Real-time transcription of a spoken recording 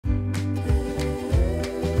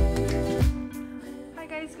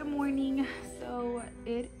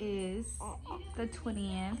the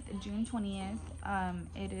 20th, June 20th.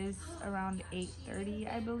 It is around 8:30,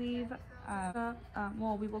 I believe.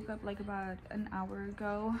 Well, we woke up like about an hour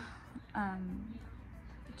ago.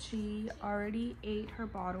 She already ate her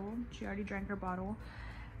bottle. She already drank her bottle.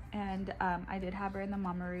 And I did have her in the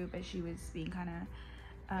mama room, but she was being kind of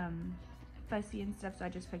fussy and stuff, so I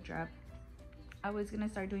just picked her up. I was gonna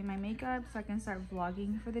start doing my makeup so I can start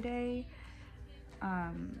vlogging for the day.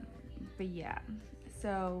 But yeah,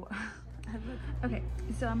 so okay,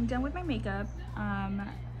 so I'm done with my makeup.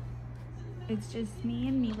 It's just me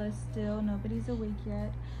and Mila still. Nobody's awake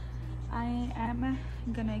yet. I am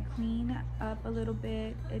gonna clean up a little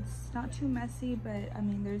bit. It's not too messy, but I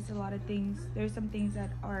mean, there's a lot of things. There's some things that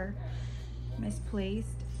are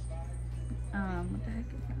misplaced. What the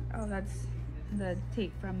heck is that? Oh, that's the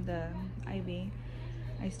tape from the IV.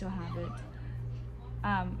 I still have it.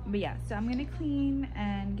 But yeah, so I'm gonna clean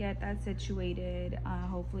and get that situated.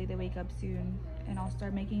 Hopefully they wake up soon and I'll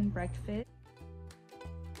start making breakfast.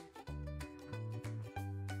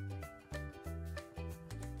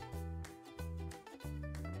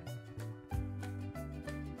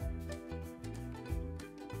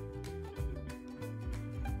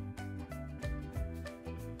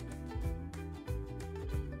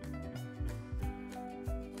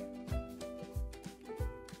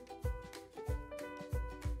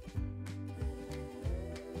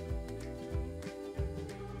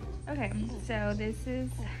 Okay, so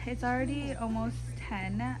it's already almost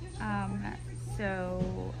 10.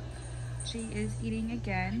 So she is eating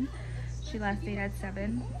again. She last ate at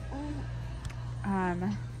 7.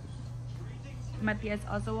 Matthias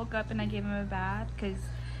also woke up and I gave him a bath because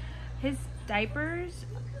his diapers,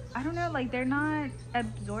 I don't know, like they're not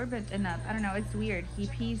absorbent enough. I don't know, it's weird. He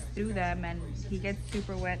pees through them and he gets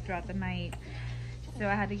super wet throughout the night. So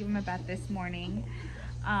I had to give him a bath this morning.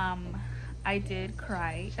 I did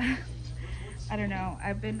cry. I don't know,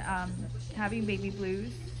 I've been having baby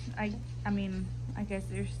blues. I mean, I guess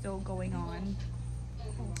they're still going on,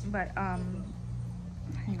 but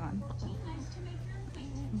hang on.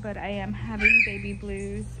 But I am having baby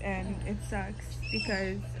blues and it sucks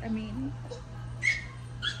because I mean,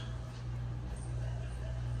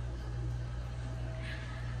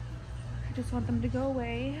 I just want them to go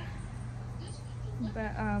away,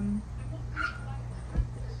 but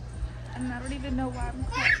and I don't even know why I'm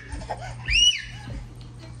crying.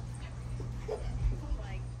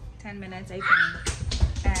 Like 10 minutes, I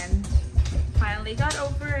think, and finally got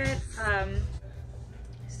over it.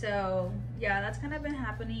 So yeah, that's kind of been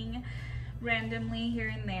happening randomly here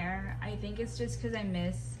and there. I think it's just because I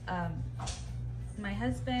miss my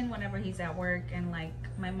husband whenever he's at work, and like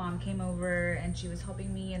my mom came over and she was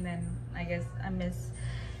helping me, and then I guess I miss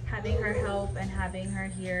having her help and having her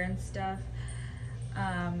here and stuff.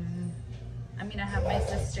 I mean, I have my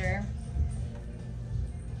sister,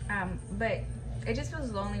 but it just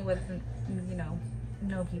feels lonely with, you know,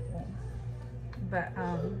 no people. But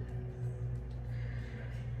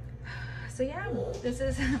so yeah, this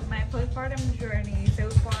is my postpartum journey so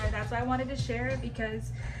far. That's why I wanted to share it,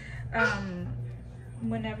 because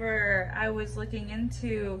whenever I was looking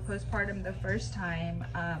into postpartum the first time,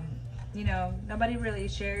 you know, nobody really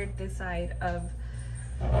shared this side of,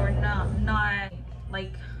 or not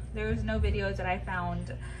like, there was no videos that I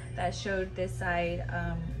found that showed this side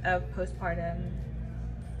of postpartum,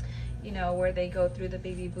 you know, where they go through the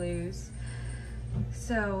baby blues.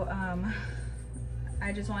 So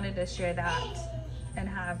I just wanted to share that and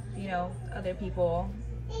have, you know, other people,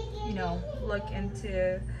 you know, look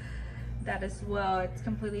into that as well. It's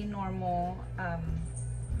completely normal,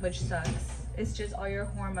 which sucks. It's just all your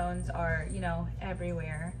hormones are, you know,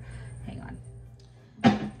 everywhere. Hang on.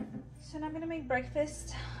 So now I'm gonna make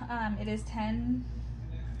breakfast. It is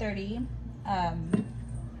 10:30.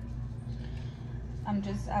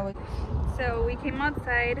 So we came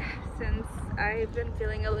outside since I've been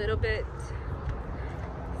feeling a little bit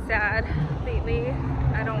sad lately.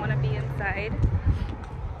 I don't want to be inside.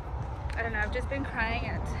 I don't know, I've just been crying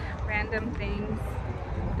at random things.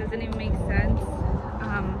 Doesn't even make sense.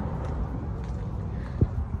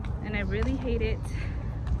 And I really hate it.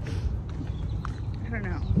 I don't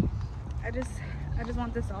know. I just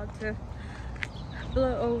want this all to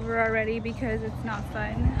blow over already because it's not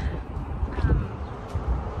fun.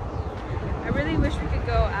 I really wish we could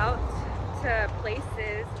go out to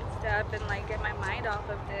places and stuff and like get my mind off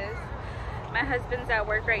of this. My husband's at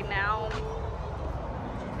work right now,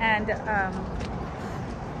 and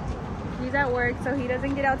he's at work, so he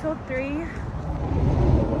doesn't get out till 3.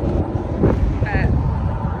 But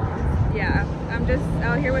yeah, I'm just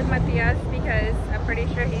out here with Matthias because I'm pretty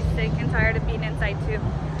sure he's sick and tired of being inside too.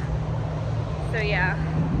 So yeah,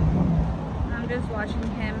 I'm just watching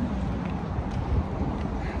him.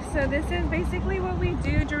 So this is basically what we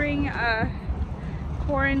do during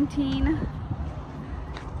quarantine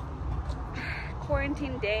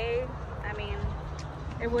day. I mean,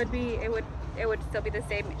 it would still be the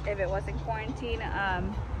same if it wasn't quarantine.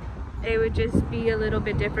 It would just be a little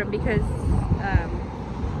bit different because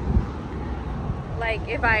like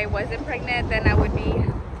if I wasn't pregnant, then I would be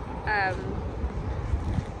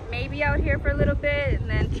maybe out here for a little bit and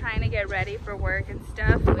then trying to get ready for work and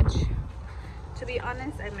stuff, which, to be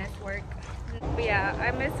honest, I miss work. But yeah,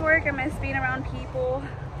 I miss work. I miss being around people.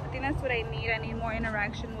 I think that's what I need. I need more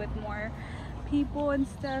interaction with more people and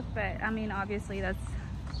stuff. But I mean, obviously that's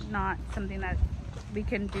not something that we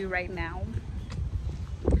can do right now.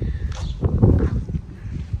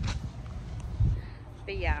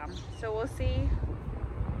 But yeah, so we'll see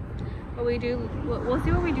what we do. We'll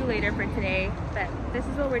see what we do later for today, but this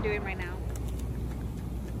is what we're doing right now.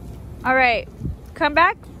 All right, come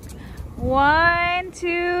back. 1,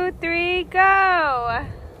 2, 3, go.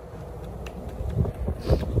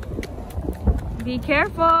 Be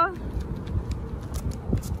careful.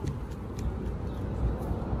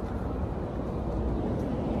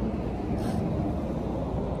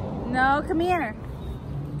 No, come here.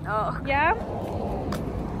 Oh, yeah.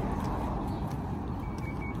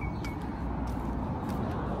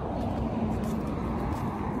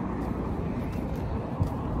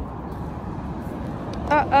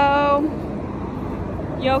 Uh-oh.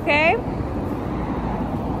 You okay?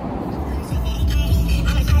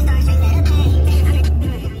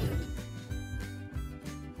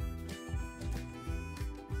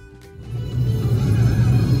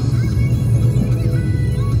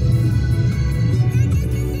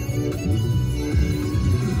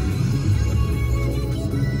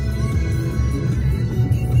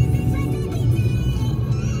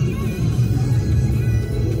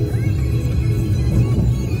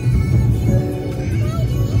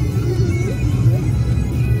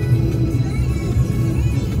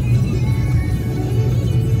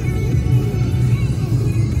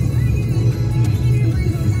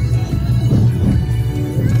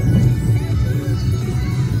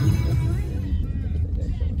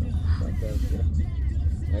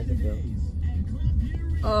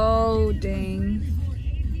 Oh, dang.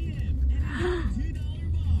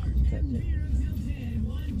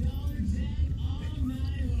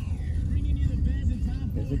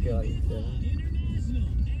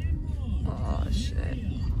 Oh, shit.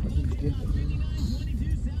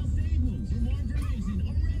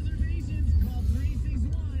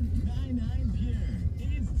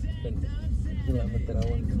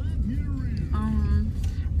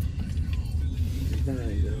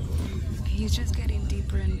 He's just getting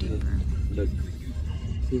deeper and deeper. Look,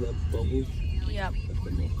 see that bubble? Yep.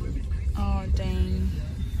 Oh, dang.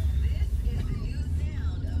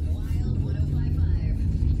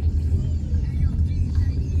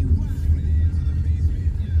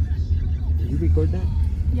 Did you record that?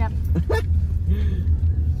 Yep.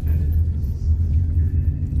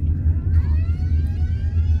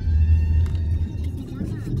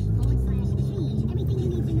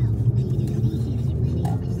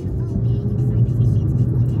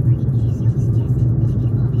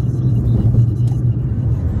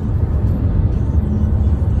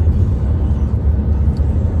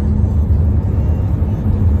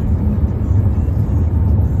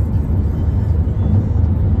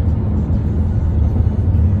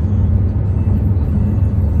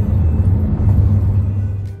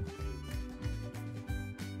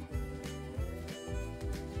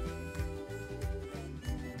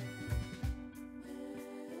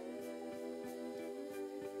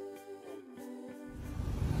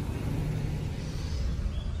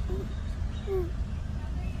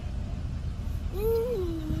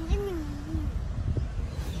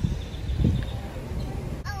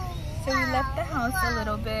 So we left the house a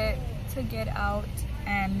little bit to get out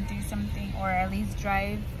and do something, or at least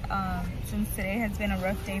drive, since today has been a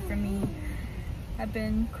rough day for me. I've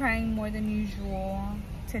been crying more than usual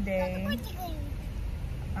today.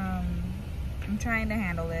 I'm trying to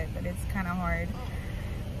handle it, but it's kind of hard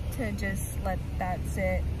to just let that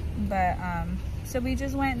sit. But so we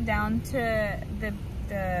just went down to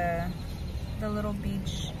the little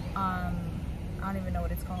beach. I don't even know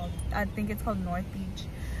what it's called. I think it's called North Beach.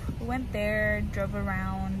 We went there, drove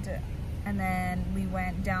around, and then we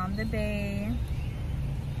went down the bay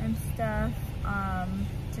and stuff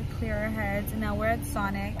to clear our heads. And now we're at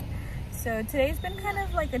Sonic. So today's been kind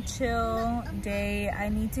of like a chill day. I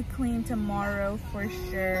need to clean tomorrow for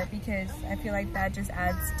sure, because I feel like that just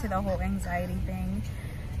adds to the whole anxiety thing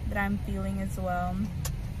that I'm feeling as well.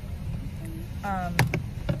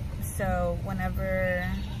 So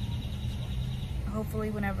hopefully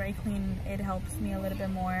whenever I clean, it helps me a little bit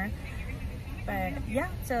more. But yeah,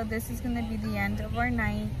 so this is gonna be the end of our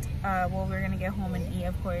night. Well, we're gonna get home and eat,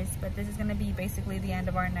 of course, but this is gonna be basically the end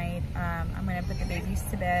of our night. I'm gonna put the babies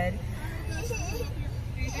to bed.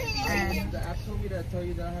 And The app told me to tell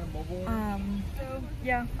you that I had a mobile. so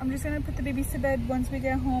yeah, I'm just gonna put the babies to bed once we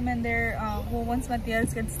get home, and they're well, once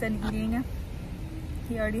Matias gets done eating.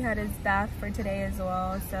 He already had his bath for today as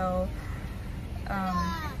well, so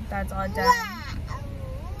that's all done.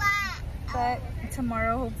 But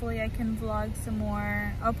tomorrow hopefully I can vlog some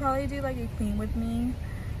more. I'll probably do like a clean with me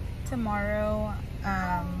tomorrow.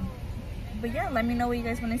 But yeah, let me know what you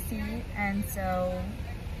guys want to see, and so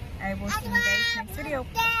I will see you guys next video.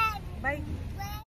 Bye.